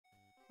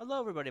Hello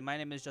everybody, my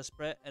name is Just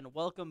Brett, and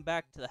welcome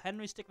back to the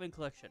Henry Stickman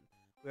collection.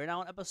 We are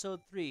now on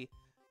episode 3,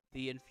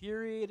 the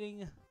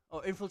infuriating...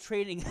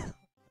 infiltrating...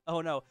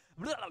 oh no.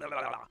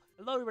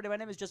 Hello everybody, my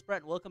name is Just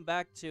Brett, and welcome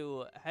back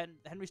to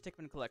Henry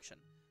Stickman collection.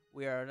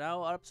 We are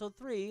now on episode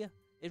 3,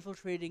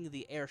 infiltrating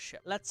the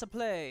airship. Let's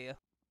play!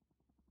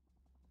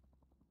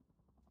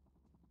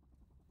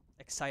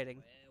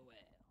 Exciting. Well,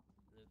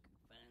 look who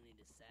finally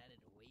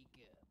decided to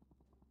wake up.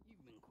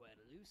 You've been quite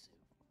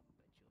elusive, but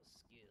your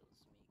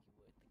skills make you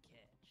worth the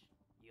catch.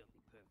 You'll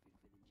be perfect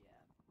for the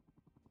job.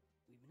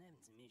 We've been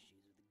having some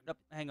issues with the group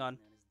Hang on.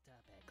 known as the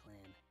Top Hat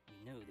Clan. We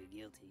know they're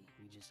guilty,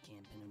 we just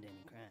can't pin them to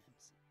any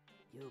crimes.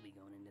 You'll be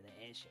going into the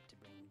airship to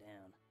bring them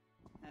down.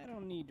 I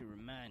don't need to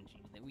remind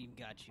you that we've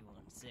got you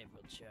on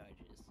several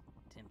charges.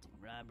 Attempted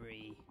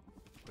robbery,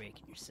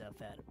 breaking yourself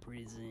out of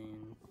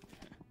prison,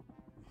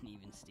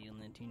 even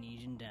stealing a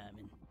Tunisian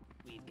diamond.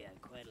 We've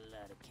got quite a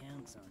lot of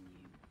counts on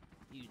you.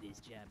 Do this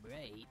job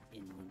right,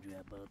 and we'll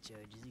drop all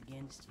charges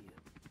against you.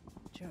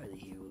 Charlie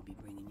here will be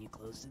bringing you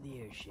close to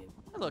the airship.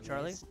 Hello,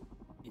 Charlie. This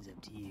is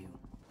up to you.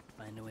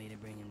 Find a way to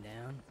bring him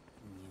down,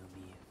 and you'll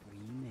be a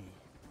free man.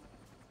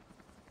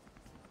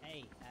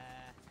 Hey,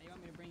 how do you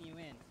want me to bring you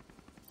in?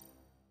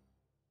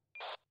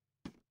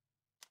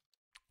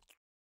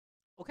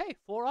 Okay,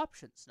 4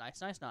 options.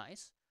 Nice.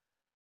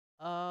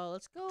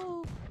 Let's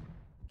go...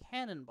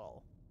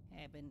 Cannonball.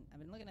 Hey, I've been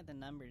looking at the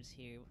numbers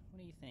here.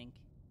 What do you think?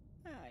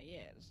 Ah,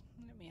 yes.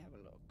 Let me have a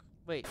look.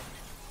 Wait,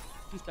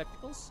 2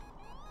 spectacles?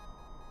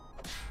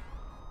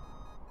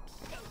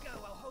 Go,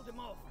 I'll hold him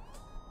off.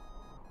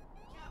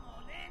 Come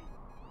on, then.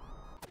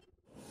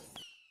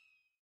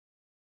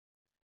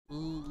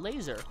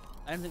 Laser.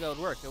 I didn't think that would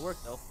work. It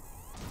worked, though.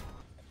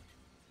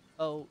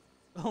 Oh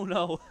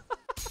no.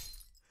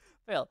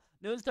 Fail.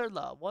 Newton's third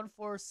law. One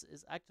force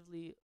is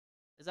actually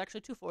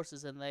 2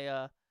 forces, and they,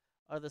 are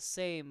the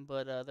same,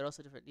 but they're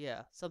also different.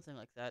 Yeah, something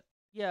like that.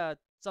 Yeah,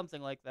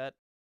 something like that.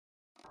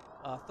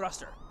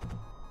 Thruster.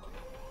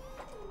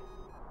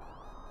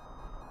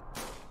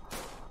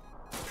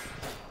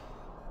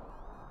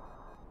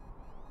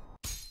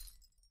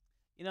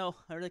 You know,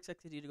 I really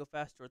expected you to go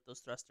faster with those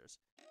thrusters.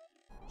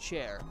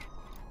 Chair.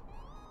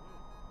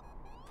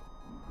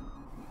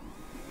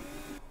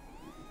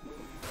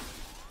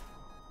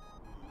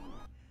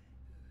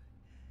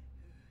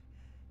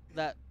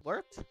 That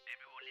worked?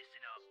 Everyone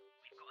listen up.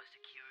 We've got a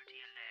security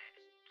alert.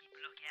 Keep a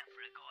lookout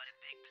for a guy in a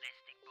big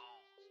plastic ball.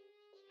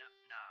 No,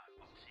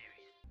 I'm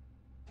serious.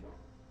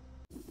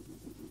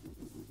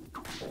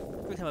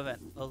 Quick time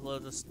event.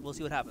 We'll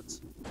see what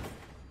happens.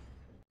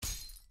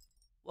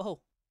 Whoa.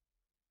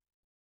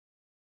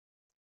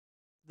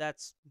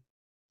 That's...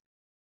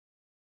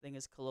 thing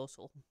is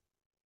colossal.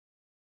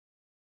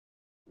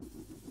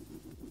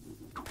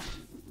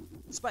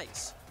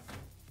 Spikes.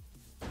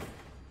 I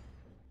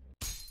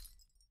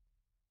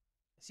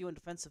see you in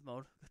defensive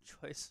mode. Good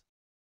choice.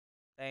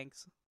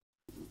 Thanks.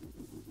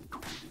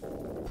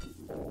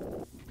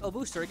 Oh,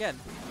 booster again.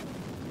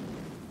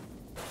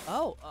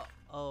 Oh.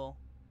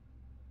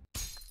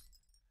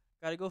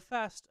 Gotta go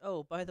fast.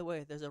 Oh, by the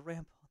way, there's a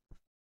ramp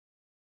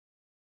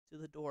to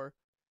the door.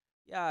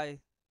 Yeah, I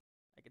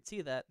can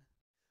see that.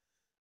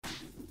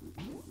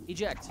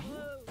 Eject.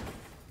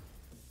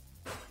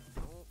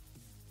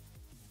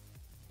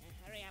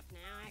 Hurry up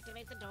now,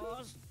 activate the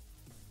doors.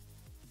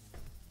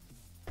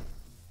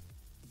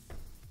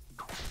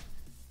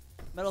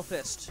 Metal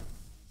fist.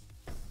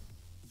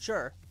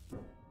 Sure.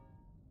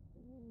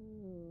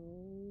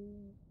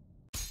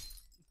 I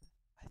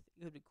think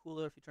it would be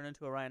cooler if you turn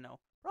into a rhino.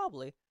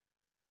 Probably.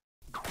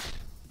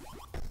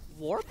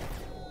 Warp?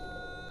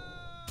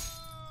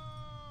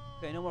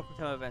 Okay, no more quick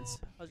time events.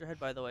 How's your head,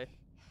 by the way?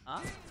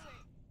 Huh?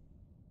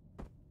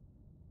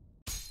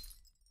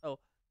 Oh.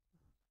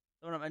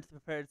 Someone I'm meant to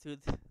prepare to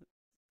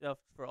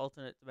for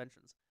alternate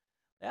dimensions.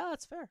 Yeah,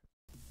 that's fair.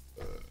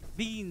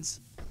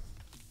 Beans!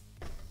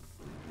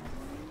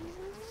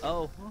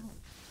 Oh.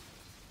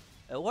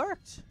 It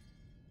worked!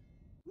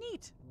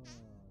 Neat!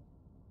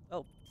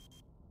 Oh.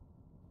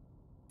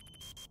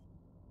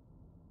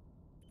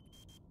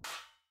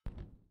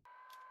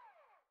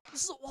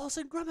 This is a Wallace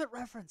and Gromit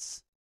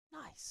reference!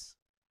 Nice.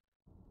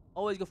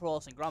 Always go for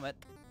Wallace and Gromit.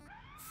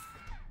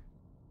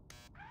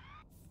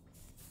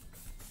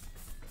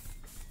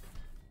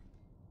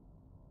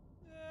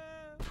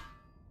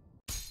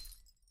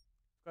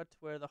 Forgot to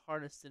wear the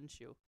harness, didn't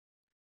you?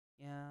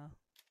 Yeah.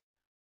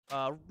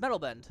 Metal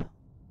bend.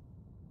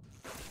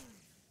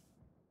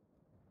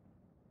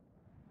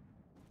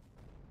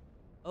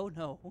 Oh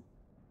no.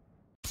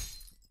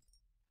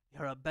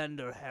 You're a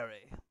bender,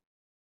 Harry.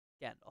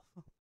 Gandalf.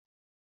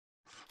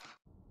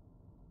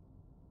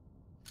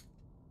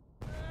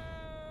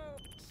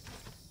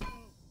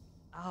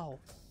 Ow.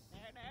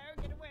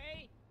 No, get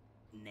away.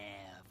 Now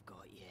I've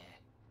got you.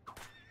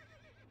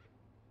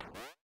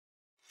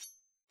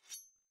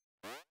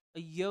 A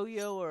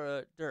yo-yo or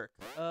a dirk?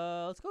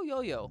 Let's go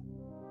yo-yo.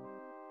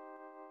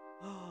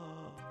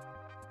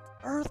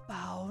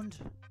 Earthbound.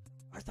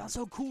 Earthbound's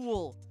so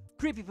cool.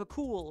 Creepy but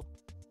cool.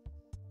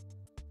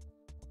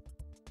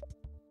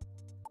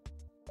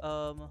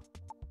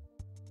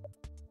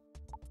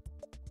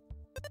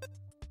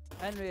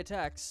 Henry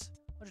attacks.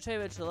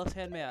 Entertainment to the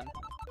left-hand man.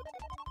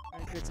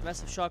 And creates a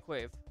massive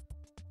shockwave.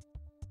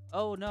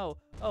 Oh no.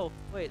 Oh,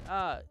 wait,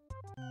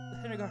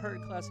 Henry got hurt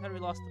in class. Henry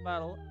lost the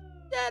battle.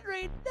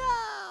 Henry,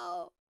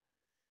 no!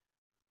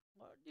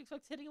 What do you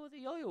expect hitting him with a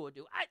yo-yo would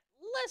do?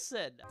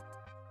 Listen!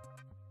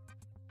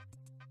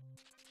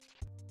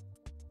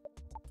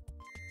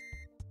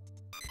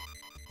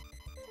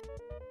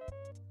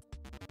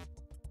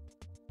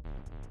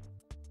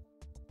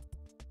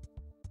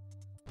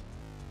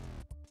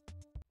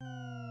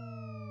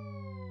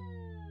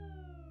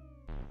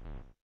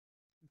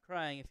 I'm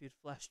crying if you'd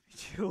flashed me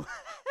too.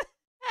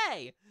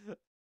 Hey!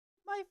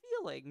 My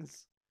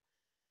feelings.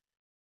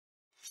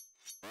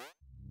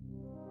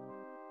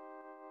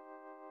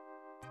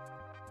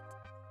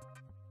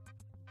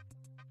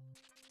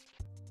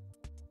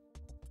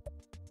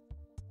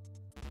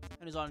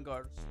 Henry's on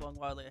guard, swung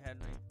wildly at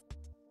Henry.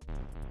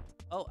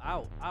 Oh,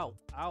 ow, ow,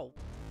 ow.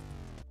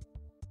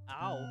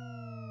 Ow.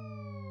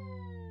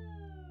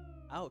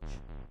 Ouch.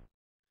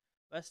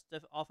 Best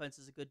offense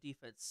is a good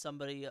defense.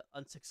 Somebody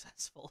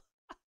unsuccessful.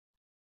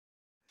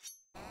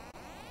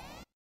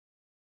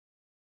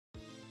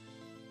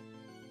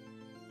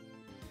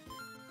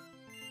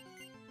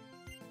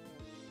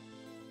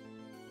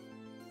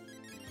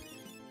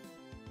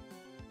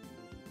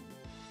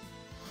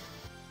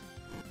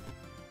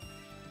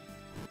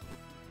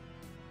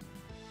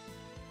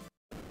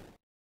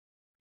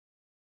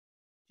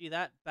 Gee,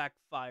 that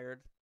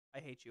backfired. I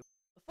hate you.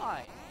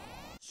 Fine.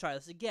 Let's try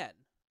this again.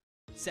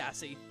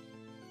 Sassy.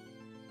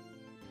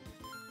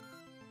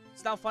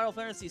 It's now Final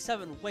Fantasy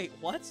VII. Wait,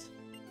 what?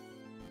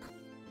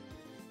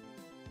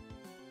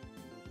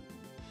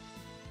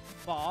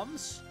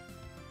 Bombs?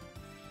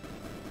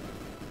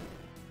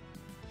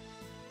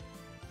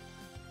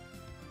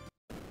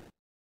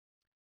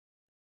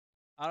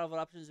 Out of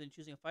options in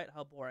choosing a fight?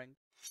 How boring.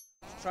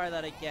 Let's try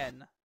that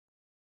again,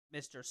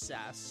 Mr.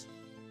 Sass.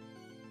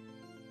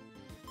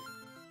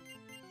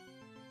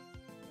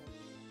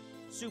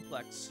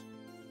 Suplex.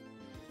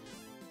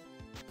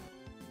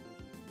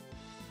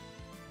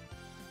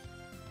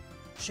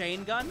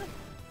 Chain gun?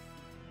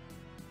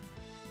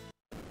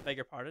 Beg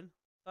your pardon?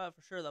 Thought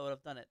for sure that would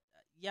have done it.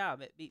 Yeah,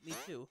 me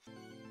too.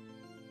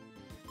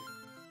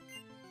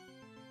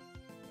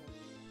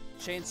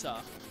 Chainsaw.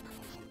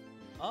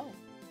 Oh.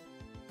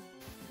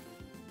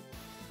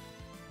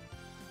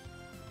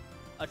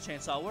 A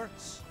chainsaw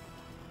works.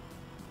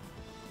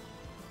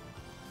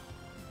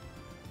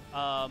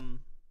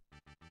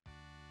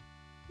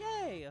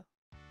 Yay!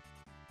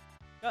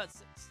 Got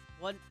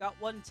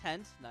one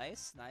tent.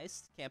 Nice,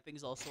 nice. Camping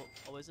is also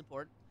always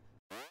important.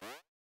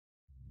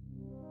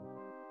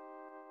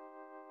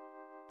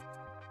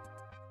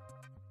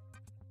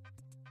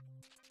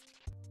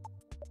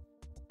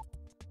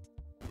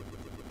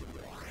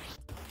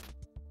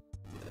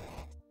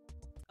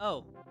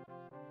 Oh,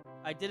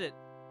 I did it.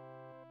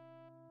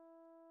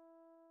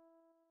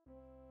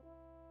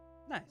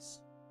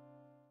 Nice.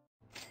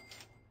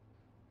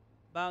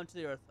 Bound to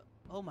the earth.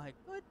 Oh my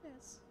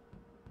goodness.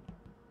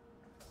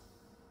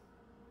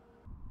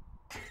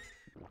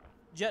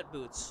 Jet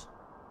boots.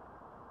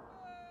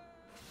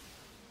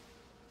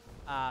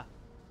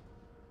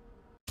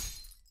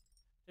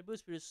 Jet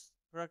boots produce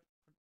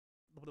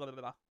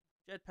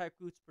jetpack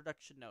boots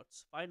production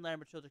notes. Find land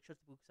material to cut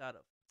the boots out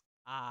of.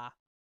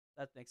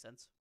 That makes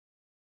sense.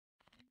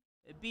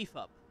 Beef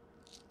up.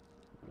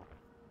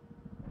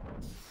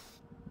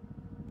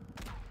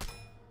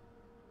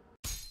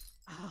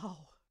 Ow.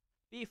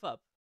 Beef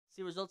up.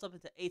 See results up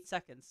into 8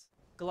 seconds.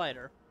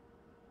 Glider.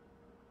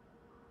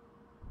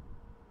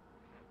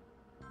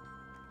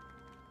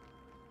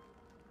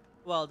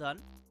 Well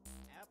done.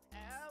 Help,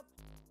 help.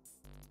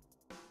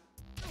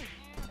 You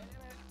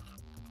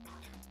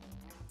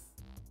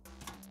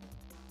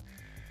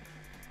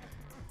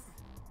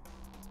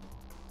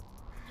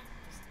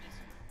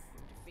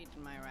defeated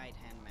my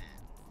right-hand man.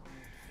 You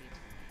defeated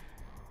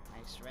me.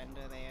 I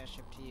surrender the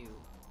airship to you.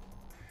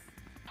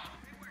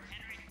 Great work,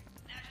 Henry.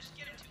 Now just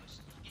give it to us.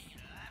 We'll get you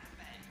that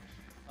back.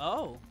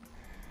 Oh.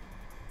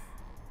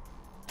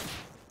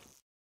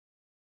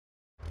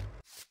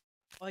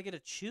 Oh, I get to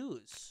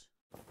choose.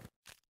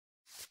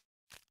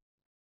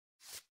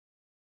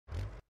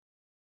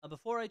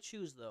 Before I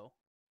choose, though.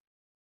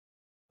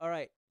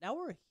 Alright, now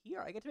we're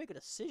here. I get to make a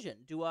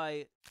decision. Do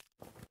I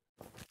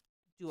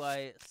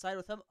side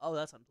with them? Oh,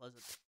 that's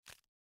unpleasant.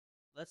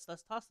 Let's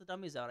toss the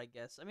dummies out, I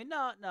guess. I mean,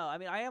 no. I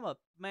mean, I am a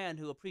man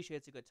who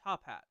appreciates a good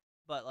top hat.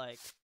 But, like,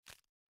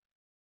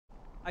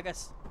 I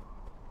guess...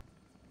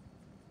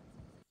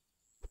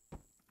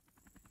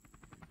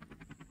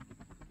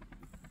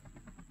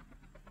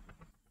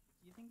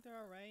 You think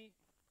they're alright?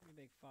 Pretty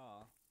big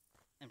fall.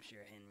 I'm sure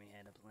Henry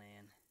had a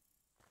plan.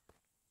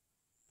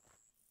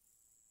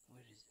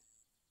 What is it?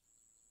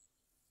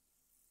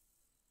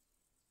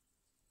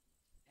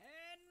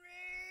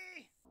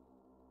 Henry!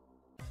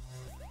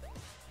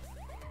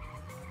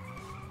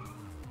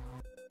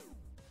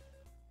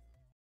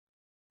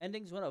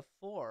 Endings 1 of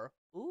 4.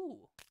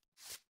 Ooh.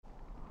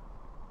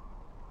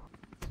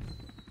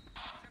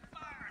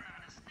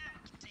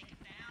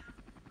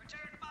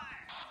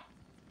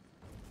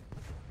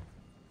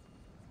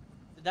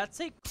 Did that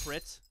say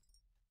crit?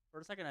 For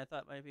a second, I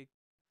thought maybe.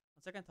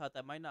 On second thought,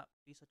 that might not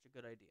be such a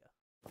good idea.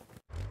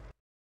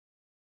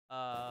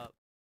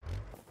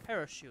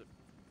 Parachute.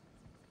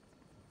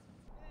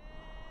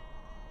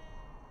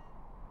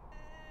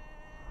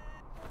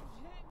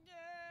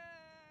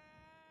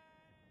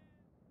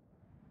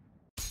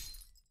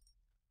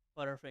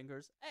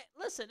 Butterfingers. Hey,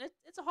 listen,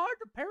 it's hard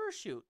to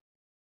parachute.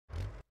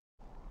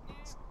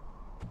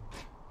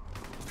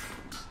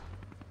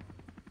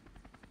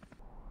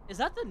 Is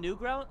that the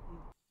Newground?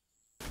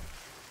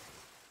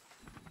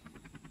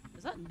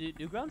 Is that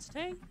Newground's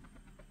tank?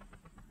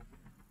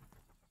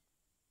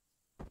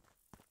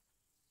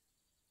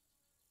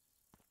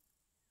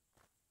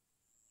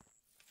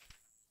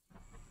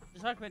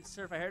 This document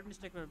certified. I heard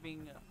Mr. Stickman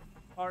being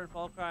pardoned for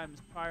all crimes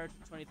prior to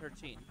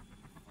 2013.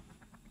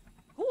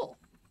 Cool.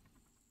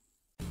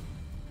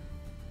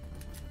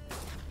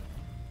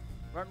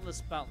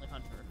 Relentless Bounty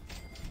Hunter.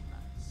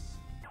 Nice.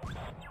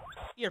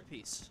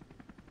 Earpiece.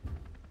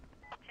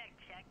 Check.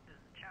 This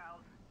is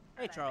Charles.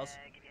 Hey, Charles.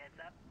 Give you a heads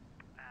up.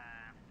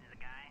 There's a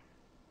guy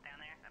down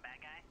there, a bad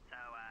guy. So,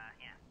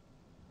 yeah.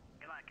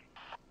 Good luck.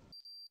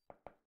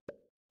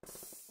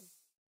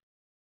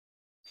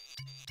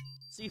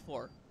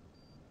 C4.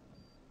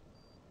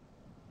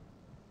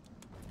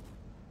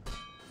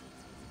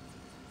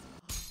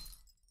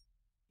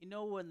 You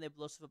know when they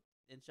blow stuff up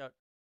and shout,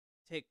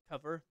 take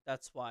cover?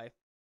 That's why.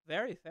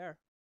 Very fair.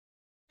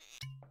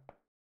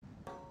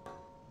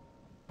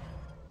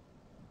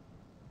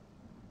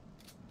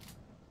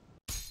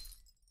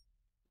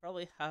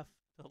 Probably have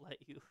to let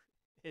you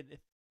in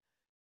if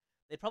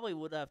they probably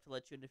would have to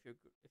let you in if you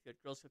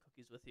had Girl Scout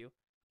cookies with you.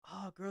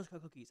 Oh, Girl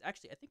Scout cookies.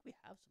 Actually, I think we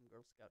have some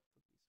Girl Scout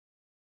cookies.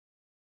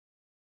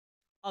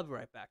 I'll be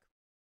right back.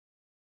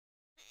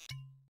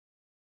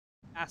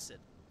 Acid.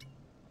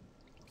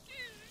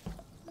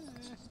 I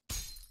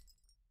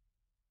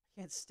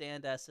can't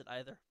stand acid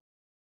either.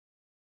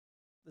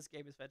 This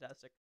game is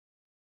fantastic.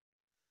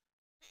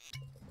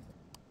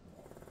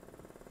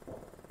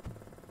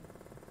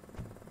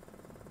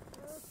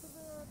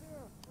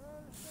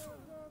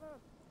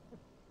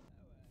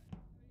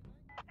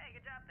 Hey,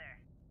 good job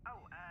there.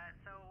 Oh,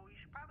 so you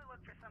should probably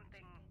look for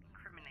something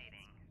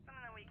incriminating.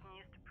 Something that we can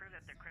use to prove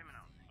that they're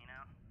criminals, you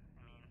know?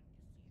 I mean,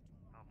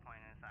 the whole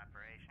point of this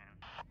operation.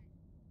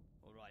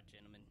 All right,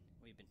 gentlemen.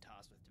 We've been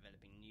tasked with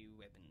developing new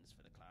weapons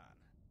for the clan.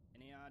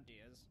 Any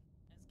ideas?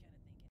 I was kind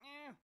of thinking.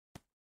 Yeah.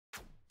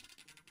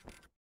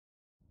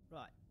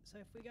 Right, so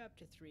if we go up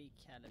to 3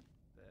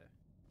 caliber...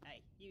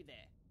 Hey, you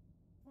there.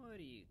 What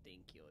do you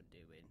think you're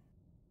doing?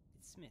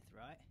 It's Smith,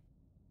 right?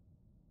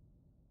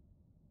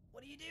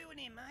 What are you doing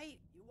here, mate?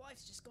 Your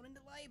wife's just gone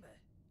into labor.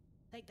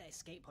 Take that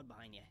escape pod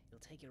behind you. It'll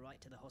take you right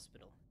to the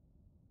hospital.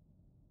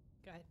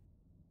 Go ahead.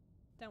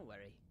 Don't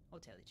worry. I'll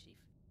tell the chief.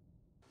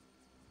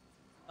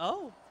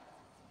 Oh.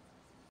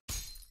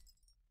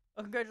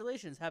 Oh,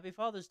 congratulations. Happy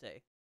Father's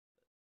Day.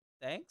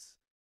 Thanks.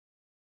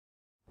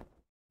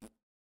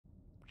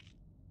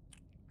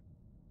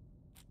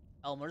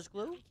 Elmer's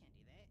glue? We can't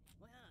do that.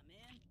 Why not,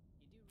 man?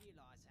 You do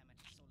realize how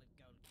much a solid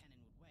gold cannon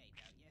would weigh,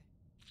 don't you?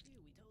 Dude,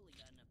 we totally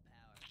got enough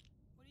power.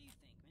 What do you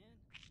think, man?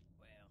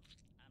 Well,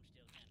 I'm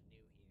still kind of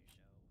new here, so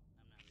I'm not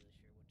really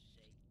sure what to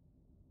say.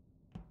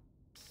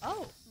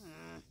 Oh.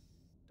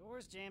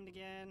 Door's jammed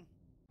again.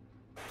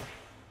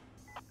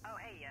 Oh,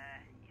 hey, you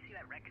see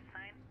that record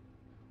sign?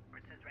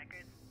 Where it says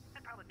records?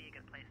 That'd probably be a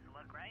good place to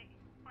look, right?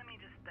 Let me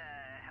just,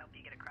 help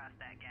you get across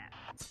that gap.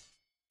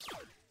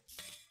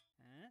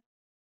 Huh?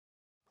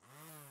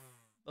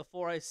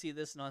 Before I see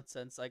this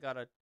nonsense, I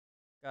gotta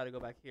go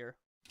back here.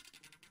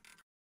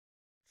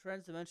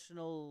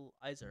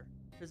 Transdimensionalizer.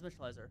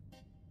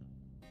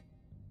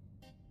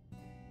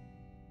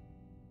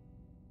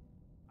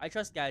 I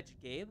trust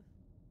Gadget Gabe.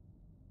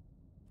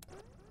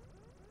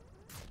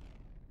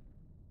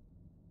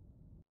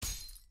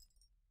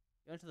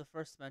 Go into the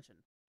first dimension.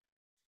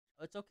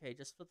 Oh, it's okay.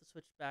 Just flip the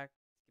switch back.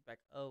 Get back.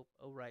 Oh,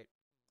 right.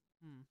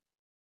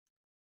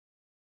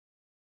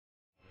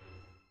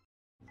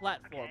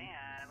 Platform. Okay,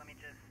 let me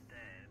just,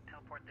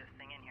 teleport this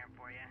thing in here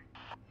for you.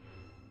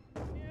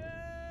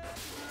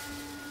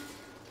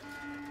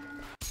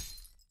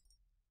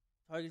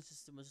 Target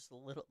system was just a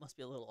little. Must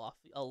be a little off.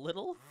 A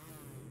little.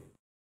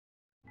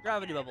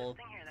 Gravity bubble.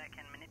 This thing here that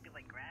can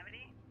manipulate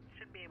gravity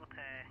should be able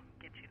to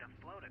get you to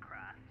float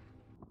across.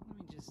 Let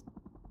me just...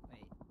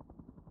 Wait.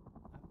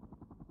 Up, down.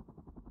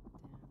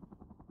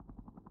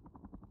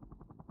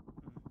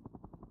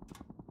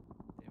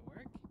 Did it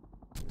work?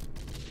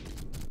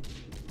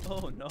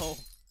 Oh no.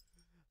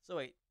 So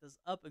wait, does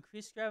up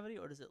increase gravity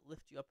or does it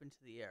lift you up into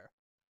the air?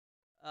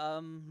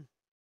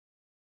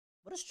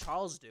 What does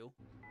Charles do?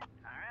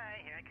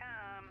 Alright, here I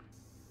come.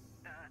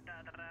 Da,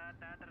 da, da, da,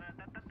 da, da,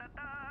 da, da,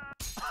 da.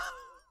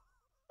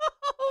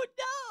 Oh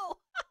no!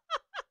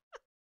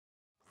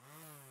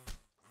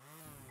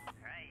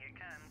 Alright, here it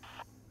comes.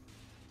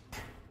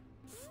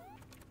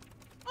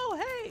 Oh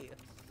hey!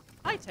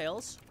 Hi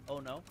Tails. Oh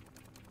no.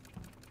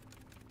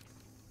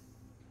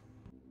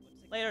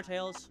 Later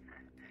Tails.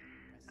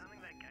 I don't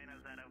think that guy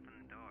knows how to open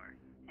the door.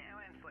 Yeah,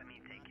 why don't you let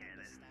me take care of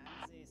this?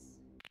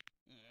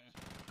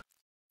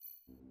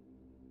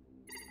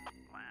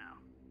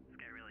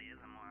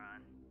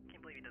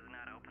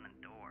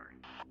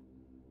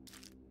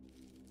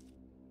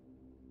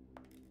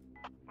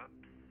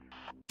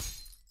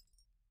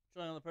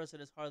 Drilling on the person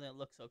is harder than it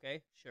looks,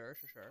 okay? Sure.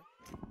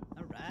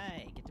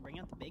 Alright, get to bring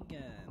out the big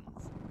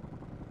guns.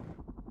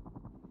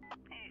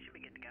 Hey, should be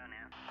good to go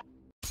now.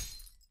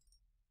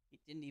 He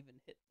didn't even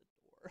hit the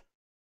door.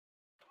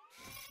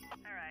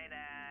 Alright,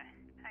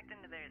 hacked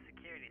into their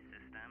security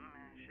system.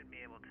 Should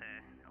be able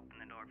to open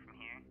the door from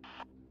here.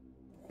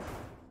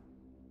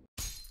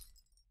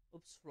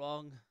 Oops,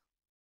 wrong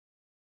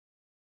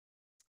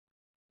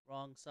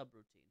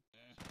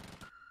subroutine.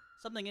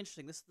 Something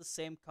interesting, this is the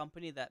same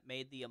company that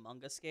made the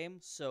Among Us game,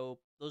 so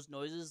those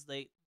noises,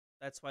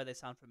 that's why they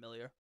sound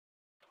familiar.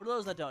 For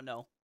those that don't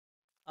know,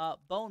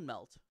 bone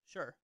melt,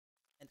 sure,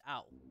 and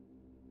ow.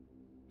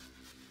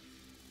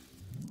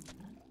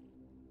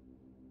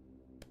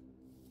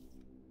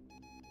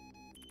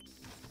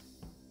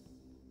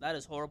 That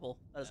is horrible.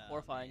 That is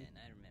horrifying. Man,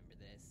 I remember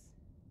this.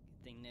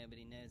 Good thing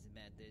nobody knows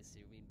about this,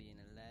 or we'd be in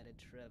a lot of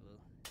trouble.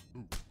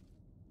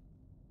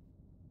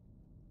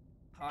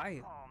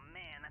 Hi. Oh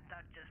man, that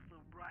duck just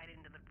flew right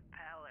into the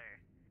propeller.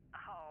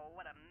 Oh,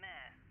 what a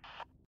mess.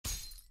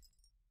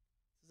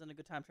 This isn't a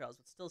good time, Charles,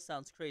 but still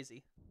sounds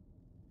crazy.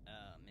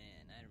 Oh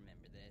man, I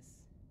remember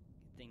this.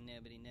 Good thing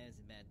nobody knows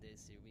about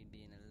this, or we'd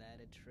be in a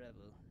lot of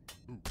trouble.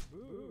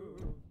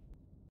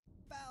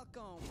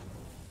 Falcon!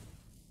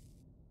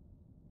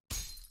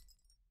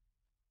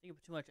 I think you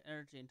put too much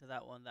energy into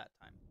that one that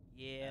time.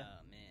 Yeah.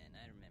 Oh man,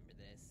 I remember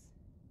this.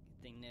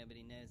 Good thing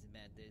nobody knows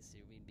about this,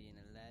 or we'd be in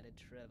a lot of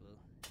trouble.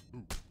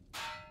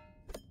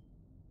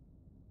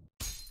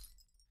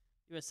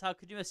 You missed. How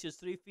could you miss? He was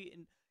 3 feet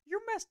and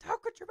you missed. How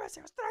could you miss?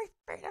 He was 3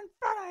 feet in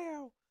front of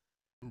you.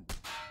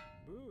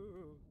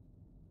 Boo!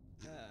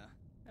 Oh,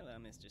 hello,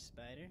 Mr.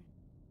 Spider.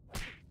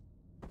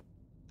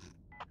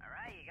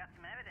 Alright, you got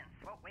some evidence.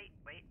 Whoa, wait.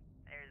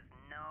 There's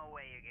no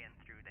way you're getting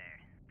through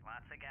there.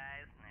 Lots of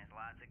guys and there's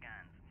lots of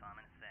guns. That's all I'm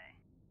gonna say.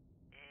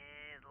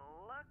 It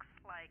looks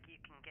like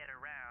you can get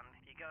around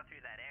if you go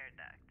through that air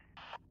duct.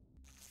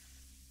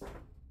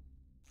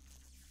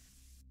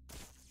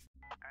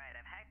 Alright,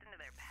 I've hacked into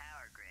their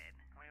power grid.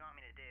 What do you want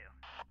me to do?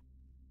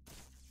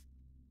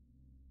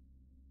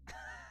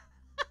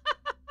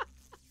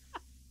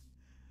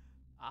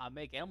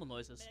 Make animal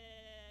noises. Okay.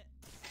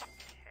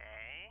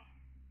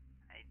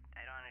 I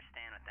don't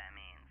understand what that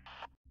means.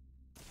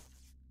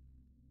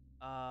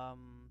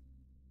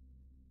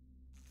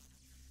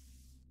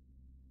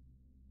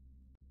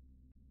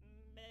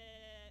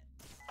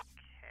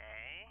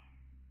 Okay.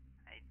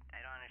 I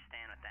don't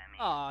understand what that means.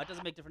 Aw, it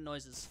doesn't make different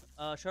noises.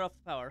 Shut off the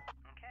power.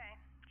 Okay,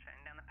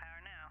 shutting down the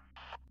power now.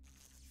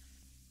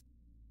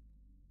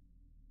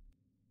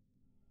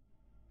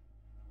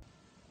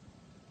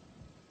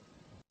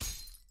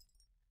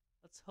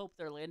 Let's hope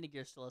their landing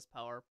gear still has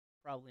power.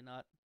 Probably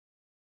not.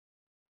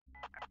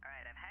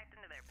 Alright, I've hacked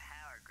into their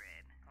power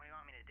grid. What do you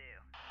want me to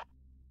do?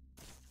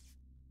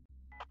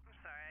 I'm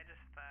sorry, I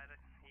just thought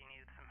you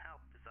needed some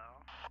help, is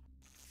all.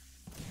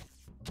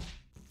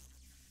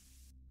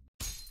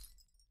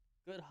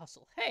 Good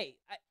hustle. Hey,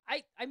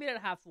 I made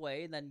it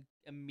halfway and then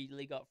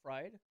immediately got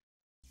fried.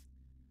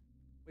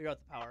 We got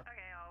the power.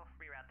 Okay, I'll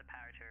reroute the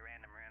power to a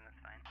random room, that's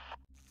fine.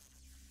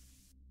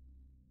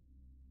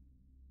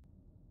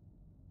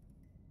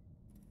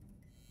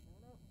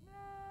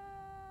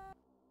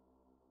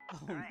 Oh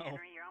Alright, no.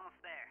 Henry, you're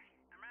almost there.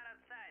 I'm right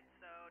outside,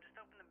 so just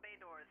open the bay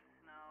doors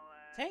and I'll,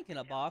 Tank in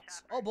a get you on the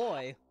box. chopper. Oh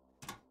boy.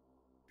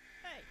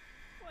 Hey,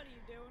 what are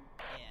you doing?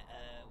 Yeah,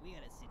 we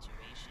got a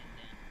situation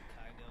down in the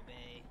cargo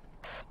bay.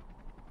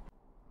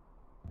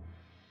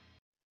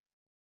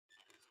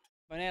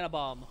 Banana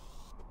bomb.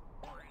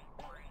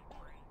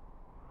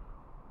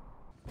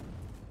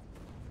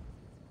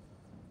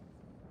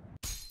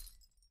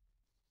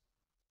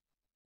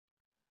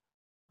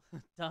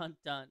 Dun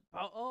dun.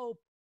 Oh,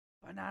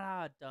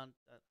 banana. Dun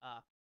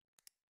dun.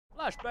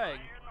 Flashbang. Fire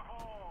in the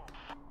hole!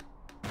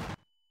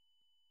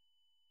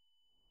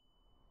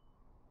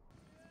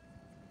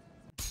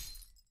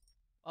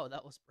 Oh,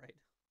 that was bright.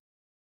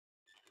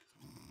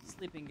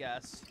 Sleeping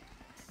gas.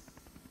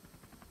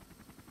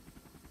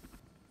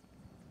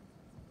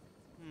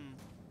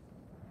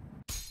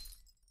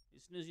 You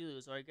snooze, you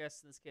lose. Or I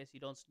guess in this case, you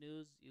don't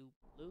snooze, you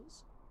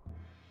lose.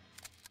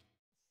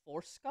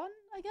 Force gun,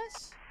 I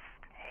guess?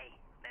 Hey,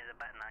 there's a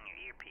button on your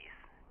earpiece.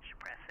 You should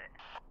press it.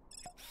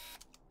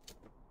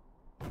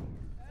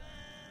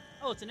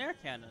 Oh, it's an air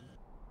cannon.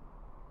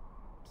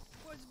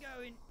 What's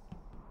going?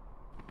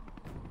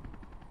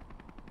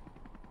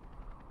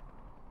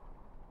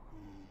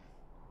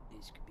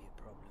 This could be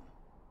a problem.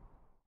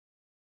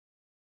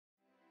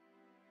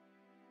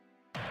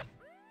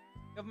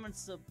 Government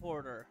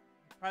supporter.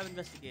 Private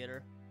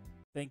investigator.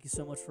 Thank you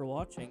so much for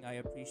watching. I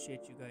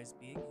appreciate you guys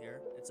being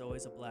here. It's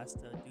always a blast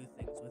to do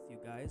things with you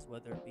guys,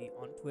 whether it be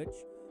on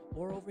Twitch,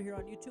 or over here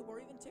on YouTube, or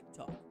even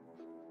TikTok.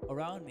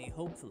 Around me,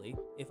 hopefully,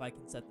 if I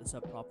can set this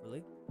up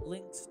properly,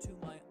 links to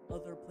my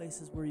other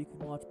places where you can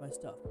watch my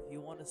stuff. If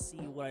you want to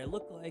see what I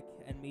look like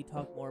and me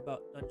talk more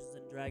about Dungeons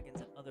and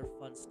Dragons and other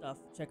fun stuff,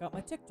 check out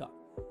my TikTok.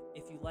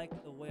 If you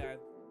like the way I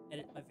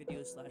edit my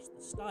videos /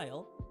 the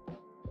style,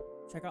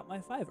 check out my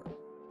Fiverr.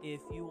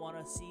 If you want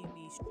to see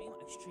me stream,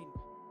 I stream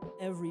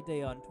every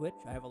day on Twitch.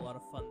 I have a lot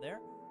of fun there.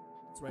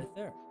 It's right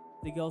there.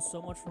 Thank you all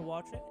so much for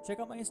watching. Check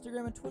out my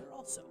Instagram and Twitter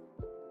also.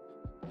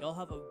 Y'all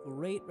have a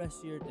great rest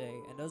of your day,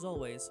 and as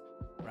always,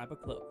 grab a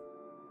cloak.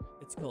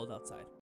 It's cold outside.